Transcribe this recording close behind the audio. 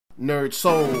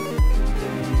NERDSoul.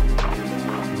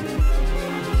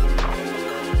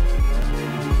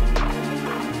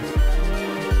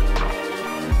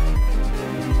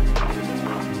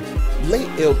 Late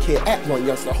Ill Kid at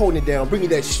OneYoungsta holding it down, bringing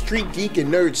that StreetGeek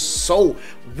and NERDSoul.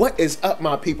 What is up,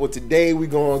 my people? Today we're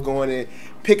going to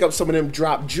pick up some of them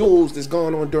drop jewels that's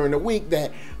going on during the week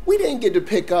that we didn't get to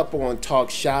pick up on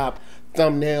Talk Shop,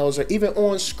 thumbnails, or even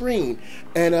on screen.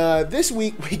 And this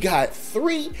week we got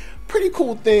three pretty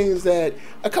cool things that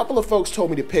a couple of folks told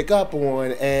me to pick up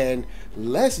on, and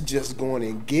let's just go on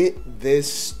and get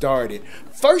this started.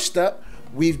 First up,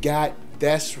 we've got,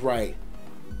 that's right,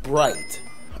 Bright.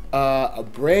 A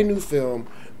brand new film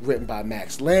written by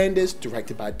Max Landis,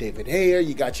 directed by David Ayer.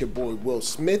 You got your boy Will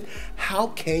Smith. How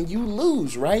can you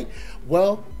lose, right?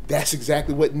 Well, that's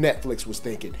exactly what Netflix was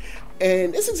thinking.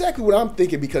 And it's exactly what I'm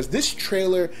thinking, because this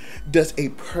trailer does a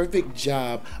perfect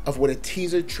job of what a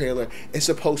teaser trailer is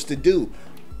supposed to do.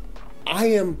 I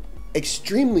am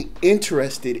extremely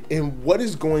interested in what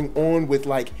is going on with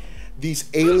like these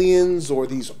aliens or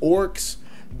these orcs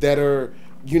that are,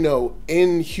 you know,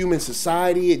 in human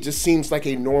society. It just seems like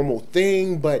a normal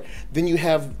thing, but then you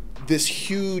have this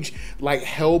huge like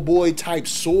Hellboy type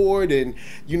sword, and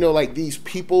you know, like these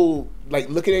people like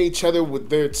looking at each other with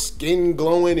their skin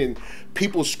glowing and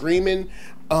people screaming.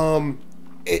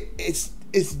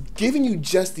 It's giving you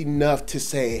just enough to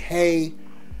say, hey,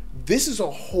 this is a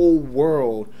whole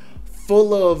world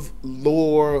full of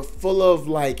lore, full of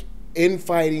like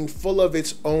infighting, full of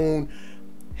its own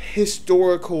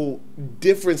historical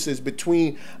differences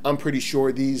between, I'm pretty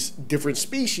sure, these different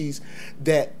species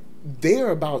that they're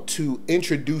about to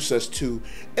introduce us to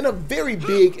in a very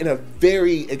big, in a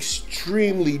very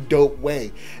extremely dope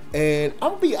way. And I'm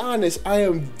gonna be honest, I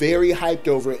am very hyped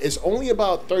over it. It's only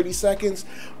about 30 seconds,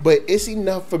 but it's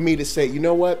enough for me to say, you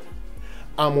know what?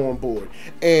 I'm on board.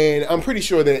 And I'm pretty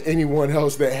sure that anyone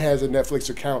else that has a Netflix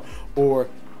account, or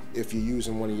if you're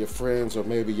using one of your friends or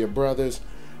maybe your brothers,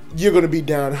 you're going to be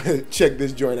down to check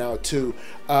this joint out too.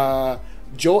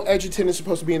 Joel Edgerton is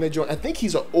supposed to be in that joint. I think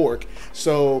he's an orc,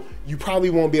 so you probably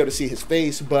won't be able to see his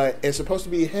face, but it's supposed to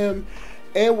be him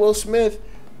and Will Smith,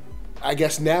 I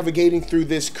guess, navigating through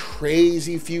this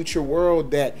crazy future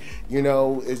world that, you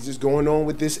know, is just going on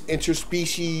with this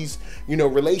interspecies, you know,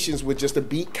 relations with just a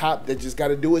beat cop that just got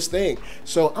to do his thing.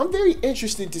 So I'm very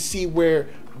interested to see where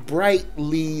Bright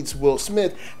leads Will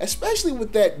Smith, especially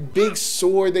with that big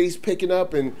sword that he's picking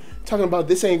up and talking about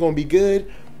this ain't gonna be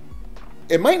good.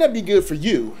 It might not be good for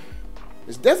you.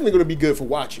 It's definitely gonna be good for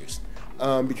watchers,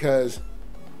 because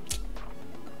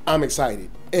I'm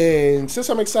excited. And since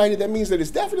I'm excited, that means that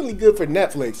it's definitely good for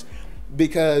Netflix,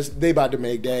 because they about to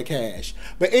make that cash.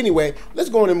 But anyway, let's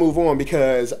go on and move on,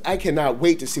 because I cannot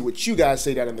wait to see what you guys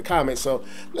say down in the comments. So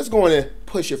let's go on and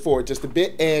push it forward just a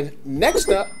bit. And next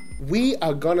up, we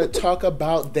are gonna talk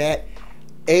about that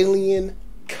Alien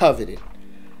Covenant.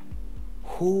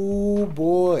 Oh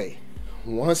boy,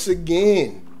 once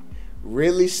again,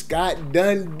 Ridley Scott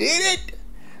done did it.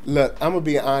 Look, I'm gonna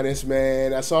be honest,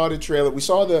 man. I saw the trailer. We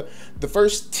saw the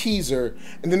first teaser,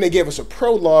 and then they gave us a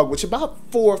prologue, which about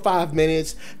 4 or 5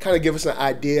 minutes, kind of give us an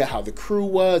idea how the crew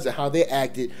was and how they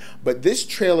acted. But this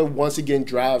trailer once again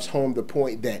drives home the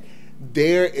point that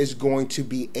there is going to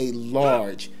be a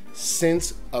large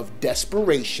sense of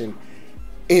desperation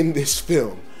in this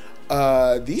film.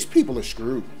 These people are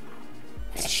screwed,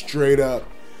 straight up.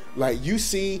 Like, you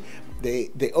see,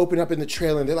 they open up in the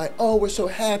trailer and they're like, oh, we're so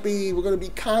happy, we're gonna be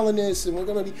colonists and we're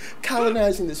gonna be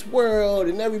colonizing this world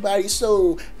and everybody's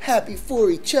so happy for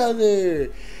each other.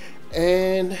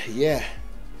 And yeah,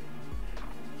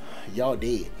 y'all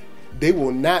dead. They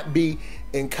will not be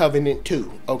in Covenant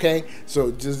 2, okay?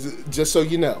 So just so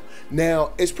you know.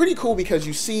 Now, it's pretty cool because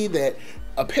you see that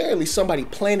apparently somebody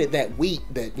planted that wheat,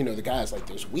 that, you know, the guy's like,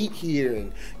 there's wheat here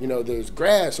and, you know, there's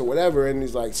grass or whatever, and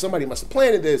he's like, somebody must have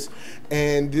planted this,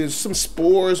 and there's some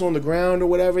spores on the ground or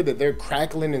whatever that they're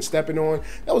crackling and stepping on.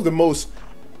 That was the most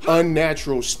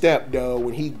unnatural step, though,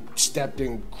 when he stepped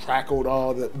and crackled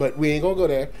all the, but we ain't gonna go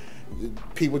there.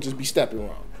 People just be stepping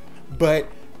wrong. But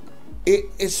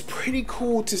it's pretty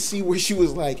cool to see where she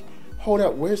was like, hold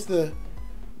up, where's the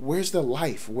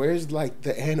life? Where's like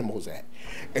the animals at?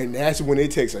 And that's when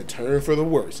it takes a turn for the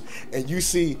worse. And you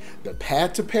see the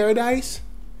path to paradise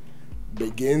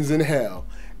begins in hell.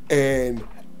 And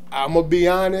I'm gonna be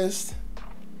honest,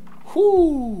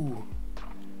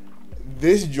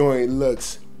 this joint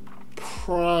looks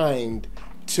primed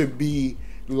to be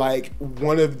like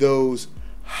one of those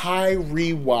high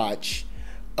rewatch,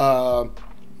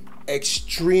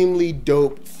 extremely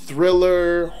dope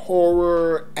thriller,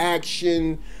 horror,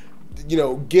 action, you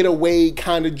know, getaway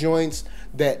kind of joints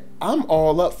that I'm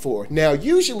all up for. Now,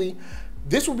 usually,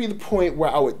 this would be the point where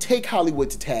I would take Hollywood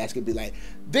to task and be like,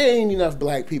 there ain't enough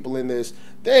black people in this,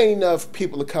 there ain't enough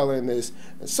people of color in this,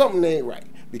 and something ain't right.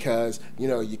 Because, you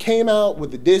know, you came out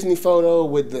with the Disney photo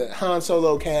with the Han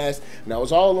Solo cast, and I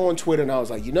was all on Twitter, and I was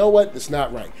like, you know what, that's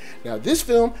not right. Now, this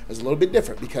film is a little bit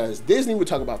different, because Disney would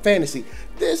talk about fantasy.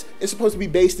 This is supposed to be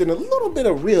based in a little bit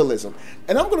of realism,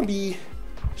 and I'm going to be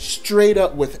straight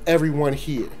up with everyone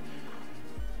here.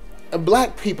 And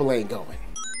black people ain't going.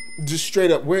 Just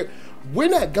straight up, we're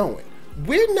not going.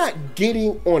 We're not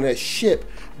getting on a ship.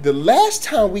 The last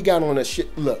time we got on a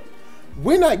ship, look,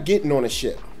 we're not getting on a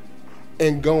ship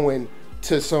and going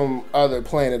to some other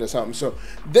planet or something. So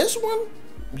this one,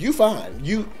 you fine.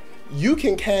 You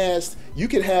can cast, you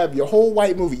can have your whole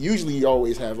white movie. Usually you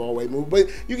always have all white movie, but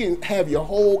you can have your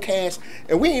whole cast,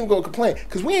 and we ain't even gonna complain,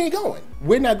 because we ain't going.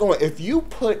 We're not going. If you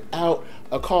put out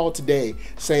a call today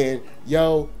saying,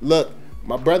 yo, look,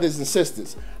 my brothers and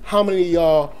sisters, how many of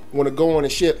y'all want to go on a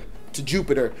ship to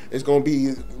Jupiter? It's gonna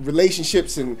be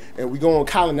relationships, and we gonna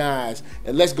colonize,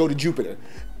 and let's go to Jupiter.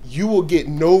 You will get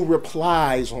no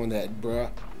replies on that,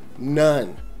 bruh.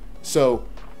 None. So,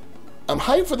 I'm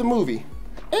hyped for the movie.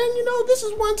 And, you know, this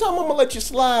is one time I'm going to let you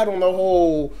slide on the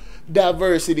whole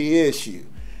diversity issue.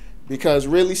 Because,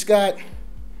 really, Scott,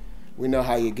 we know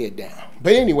how you get down.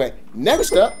 But anyway,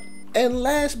 next up, and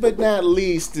last but not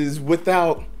least, is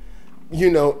without,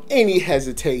 you know, any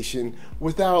hesitation,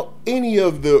 without any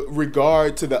of the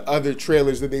regard to the other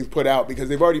trailers that they've put out, because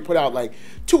they've already put out like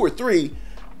 2 or 3,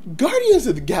 Guardians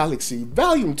of the Galaxy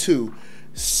Volume 2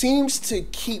 seems to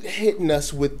keep hitting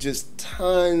us with just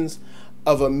tons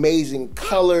of amazing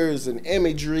colors and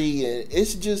imagery, and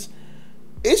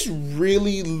it's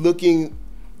really looking,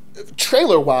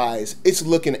 trailer-wise, it's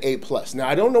looking A+. Now,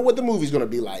 I don't know what the movie's going to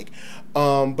be like,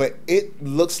 but it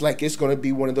looks like it's going to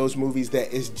be one of those movies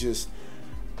that is just,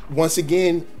 once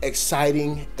again,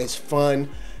 exciting, it's fun,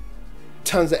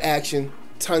 tons of action,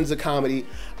 tons of comedy.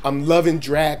 I'm loving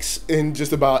Drax in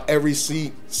just about every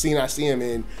scene I see him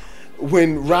in.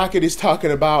 When Rocket is talking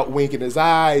about winking his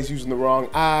eyes, using the wrong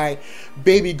eye,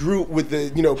 Baby Groot with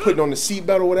the, you know, putting on the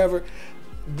seatbelt or whatever.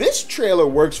 This trailer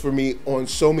works for me on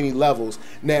so many levels.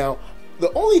 Now,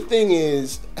 the only thing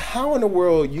is, how in the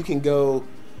world you can go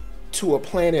to a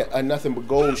planet of nothing but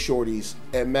gold shorties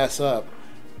and mess up,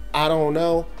 I don't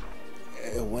know.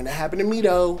 It wouldn't happen to me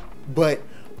though. But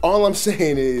all I'm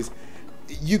saying is,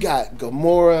 you got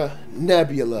Gamora,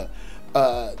 Nebula,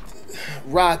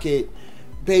 Rocket,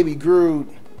 Baby Groot,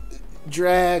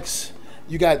 Drax,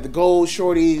 you got the gold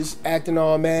shorties acting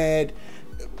all mad,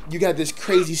 you got this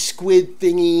crazy squid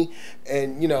thingy,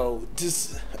 and, you know,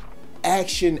 just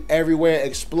action everywhere,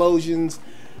 explosions,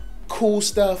 cool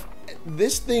stuff.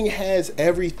 This thing has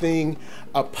everything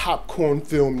a popcorn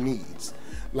film needs.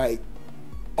 Like,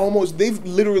 almost, they've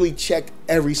literally checked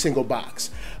every single box.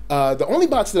 The only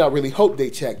box that I really hope they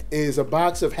checked is a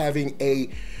box of having a,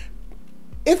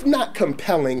 if not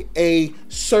compelling, a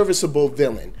serviceable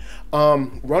villain.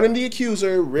 Ronan the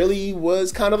Accuser really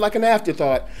was kind of like an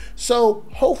afterthought. So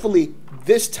hopefully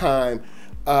this time,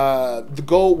 the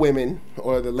gold women,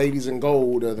 or the ladies in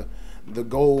gold, or the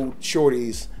gold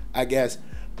shorties, I guess,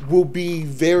 will be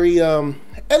very,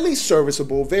 at least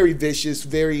serviceable, very vicious,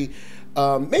 very,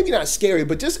 maybe not scary,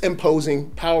 but just imposing,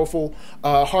 powerful,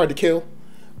 hard to kill.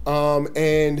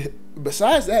 And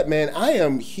besides that, man, I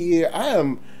am here. I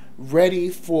am ready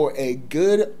for a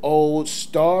good old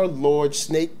Star-Lord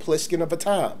Snake Plissken of a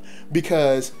time.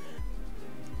 Because,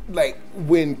 like,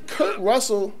 when Kurt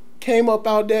Russell came up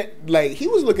out that, like, he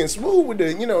was looking smooth with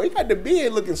the, you know, he got the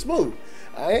beard looking smooth.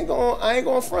 I ain't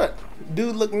gonna front.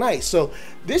 Dude look nice. So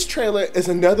this trailer is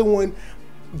another one,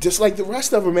 just like the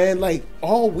rest of them, man. Like,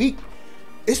 all week,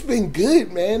 it's been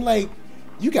good, man. Like,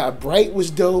 you got Bright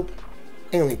was dope.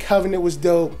 Alien Covenant was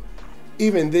dope.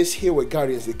 Even this here with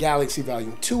Guardians of the Galaxy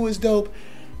Volume 2 is dope.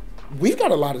 We've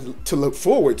got a lot to look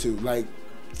forward to, like,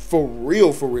 for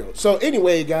real, for real. So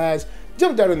anyway, guys,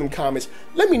 jump down in the comments.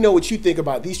 Let me know what you think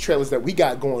about these trailers that we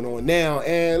got going on now.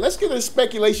 And let's get a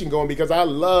speculation going, because I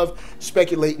love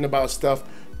speculating about stuff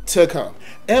to come.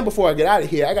 And before I get out of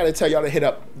here, I got to tell y'all to hit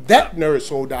up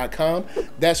ThatNERDSoul.com.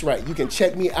 That's right. You can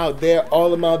check me out there.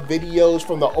 All of my videos,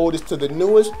 from the oldest to the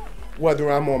newest,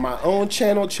 whether I'm on my own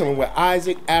channel, chilling with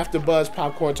Isaac, AfterBuzz,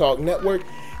 Popcorn Talk Network,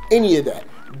 any of that.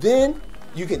 Then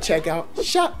you can check out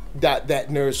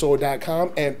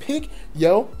shop.thatnerdsoul.com and pick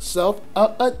yourself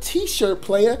up a t-shirt,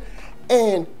 player.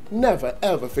 And never,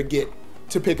 ever forget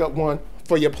to pick up one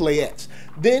for your playettes.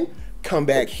 Then come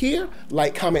back here,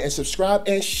 like, comment, and subscribe,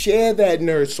 and share that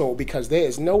nerd soul, because there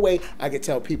is no way I can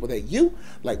tell people that you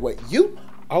like what you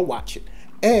are watching.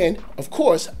 And of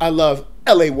course, I love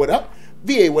LA, what up?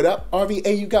 VA, what up?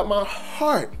 RVA, you got my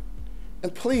heart.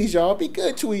 And please, y'all, be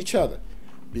good to each other.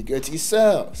 Be good to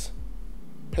yourselves.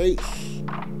 Peace.